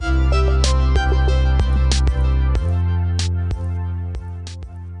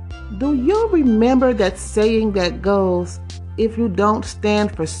Do you remember that saying that goes, if you don't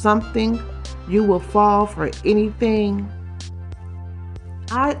stand for something, you will fall for anything?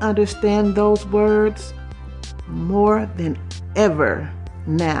 I understand those words more than ever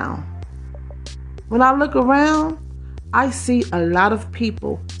now. When I look around, I see a lot of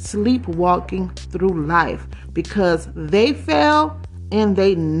people sleepwalking through life because they fell and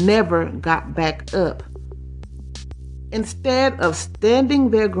they never got back up. Instead of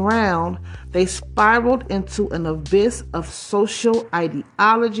standing their ground, they spiraled into an abyss of social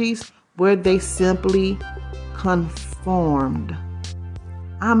ideologies where they simply conformed.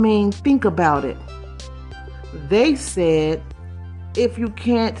 I mean, think about it. They said, if you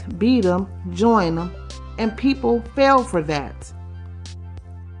can't beat them, join them, and people fell for that.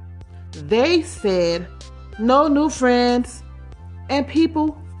 They said, no new friends, and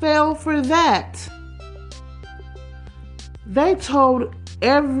people fell for that. They told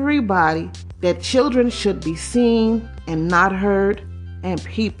everybody that children should be seen and not heard, and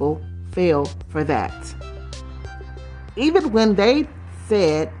people fell for that. Even when they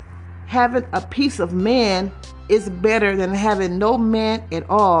said having a piece of man is better than having no man at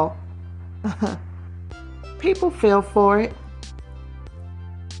all, people fell for it.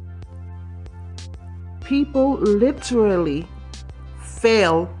 People literally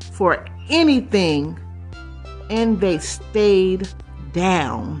fell for anything, and they stayed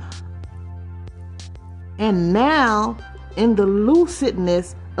down. And now, in the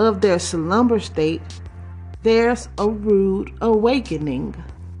lucidness of their slumber state, there's a rude awakening.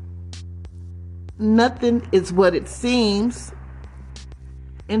 Nothing is what it seems.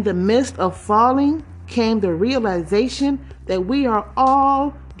 In the midst of falling came the realization that we are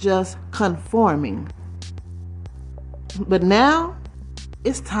all just conforming. But now,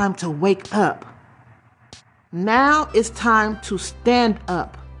 it's time to wake up. Now it's time to stand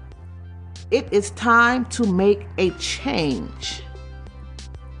up. It is time to make a change.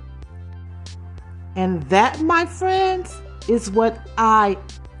 And that, my friends, is what I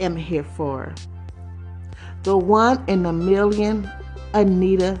am here for. The one in a million,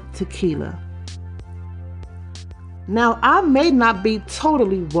 Anita Tequila. Now, I may not be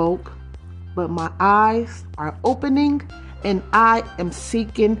totally woke, but my eyes are opening and I am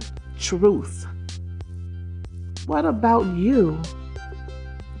seeking truth. What about you?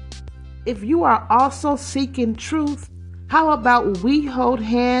 If you are also seeking truth, how about we hold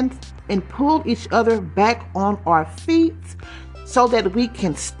hands and pull each other back on our feet so that we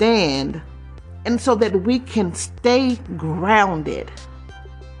can stand and so that we can stay grounded?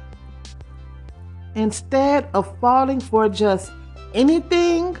 Instead of falling for just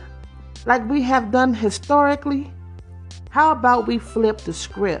anything like we have done historically, how about we flip the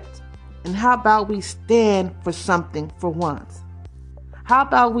script? And how about we stand for something for once? How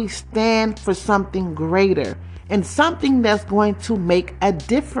about we stand for something greater and something that's going to make a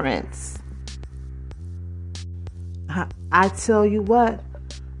difference? I tell you what,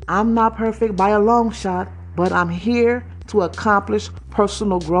 I'm not perfect by a long shot, but I'm here to accomplish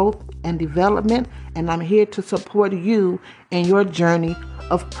personal growth and development, and I'm here to support you in your journey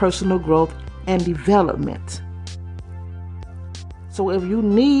of personal growth and development. So if you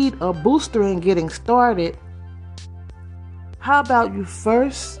need a booster in getting started, how about you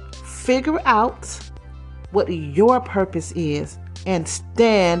first figure out what your purpose is and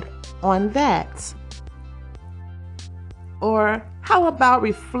stand on that? Or how about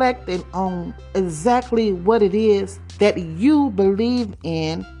reflecting on exactly what it is that you believe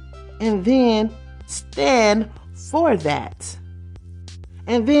in and then stand for that?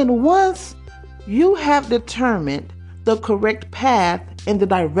 And then once you have determined the correct path and the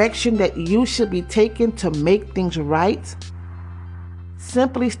direction that you should be taking to make things right,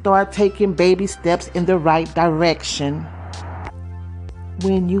 simply start taking baby steps in the right direction.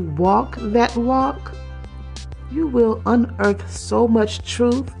 When you walk that walk, you will unearth so much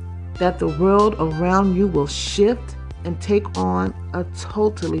truth that the world around you will shift and take on a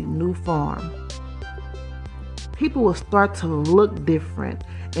totally new form. People will start to look different,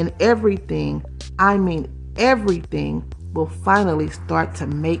 and everything, I mean everything, will finally start to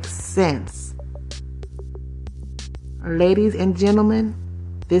make sense. Ladies and gentlemen,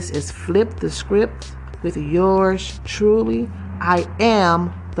 this is Flip the Script with yours truly. I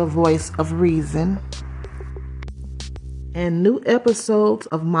am the voice of reason. And new episodes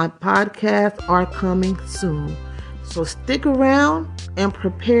of my podcast are coming soon. So stick around and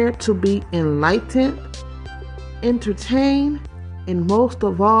prepare to be enlightened, entertained, and most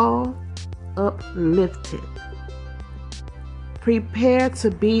of all, uplifted. Prepare to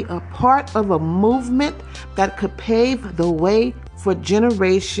be a part of a movement that could pave the way for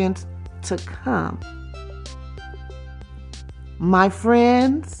generations to come. My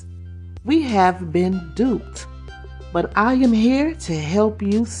friends, we have been duped, but I am here to help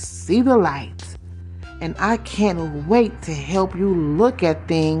you see the light. And I can't wait to help you look at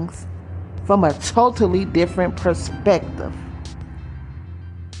things from a totally different perspective.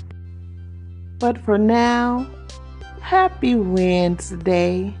 But for now, happy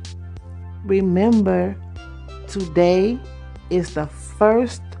Wednesday. Remember, today is the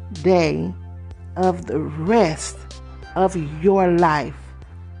first day of the rest of your life.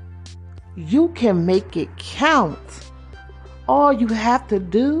 You can make it count. All you have to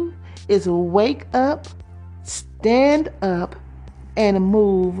do is wake up, stand up, and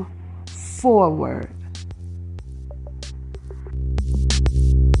move forward.